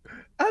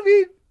 I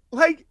mean,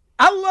 like,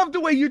 I love the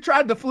way you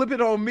tried to flip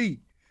it on me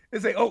and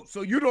say, "Oh,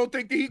 so you don't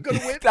think that he could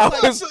win?"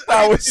 That was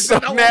so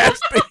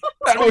nasty.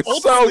 That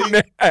was so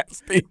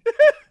nasty.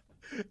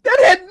 That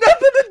had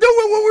nothing to do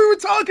with what we were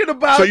talking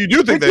about. So you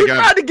do think you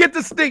tried to get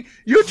the stink?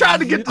 You tried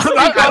to get the stink.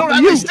 I don't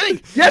have any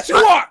stink. Yes, you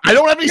are. I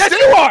don't have any stink.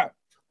 Yes, you are.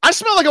 I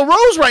smell like a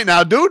rose right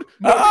now, dude.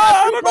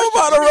 I don't know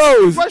about a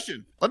rose.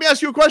 Let me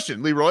ask you a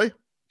question, Leroy.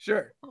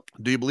 Sure.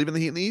 Do you believe in the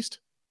Heat in the East?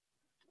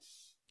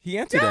 He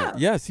answered that.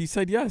 Yes, he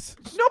said yes.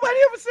 Nobody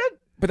ever said.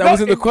 But that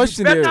wasn't the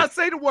question You there. better not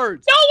say the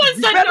words. No one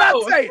said better no.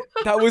 not say it.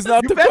 That was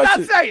not the You better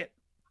question. not say it.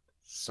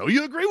 So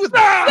you agree with me?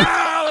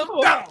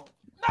 No.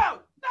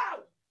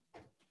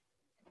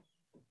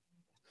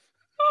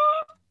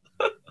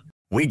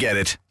 We get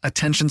it.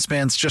 Attention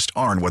spans just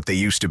aren't what they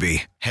used to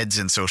be. Heads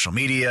in social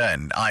media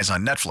and eyes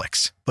on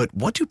Netflix. But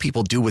what do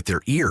people do with their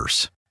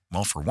ears?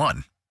 Well, for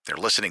one, they're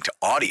listening to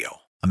audio.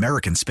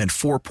 Americans spend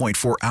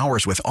 4.4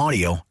 hours with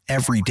audio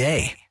every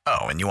day. Oh,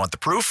 and you want the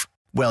proof?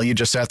 Well, you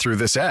just sat through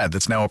this ad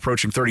that's now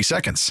approaching 30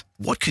 seconds.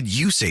 What could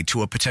you say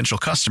to a potential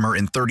customer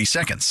in 30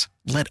 seconds?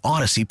 Let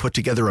Odyssey put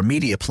together a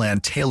media plan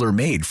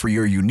tailor-made for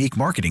your unique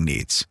marketing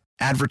needs.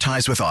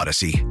 Advertise with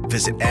Odyssey.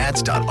 Visit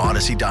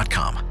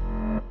ads.odyssey.com.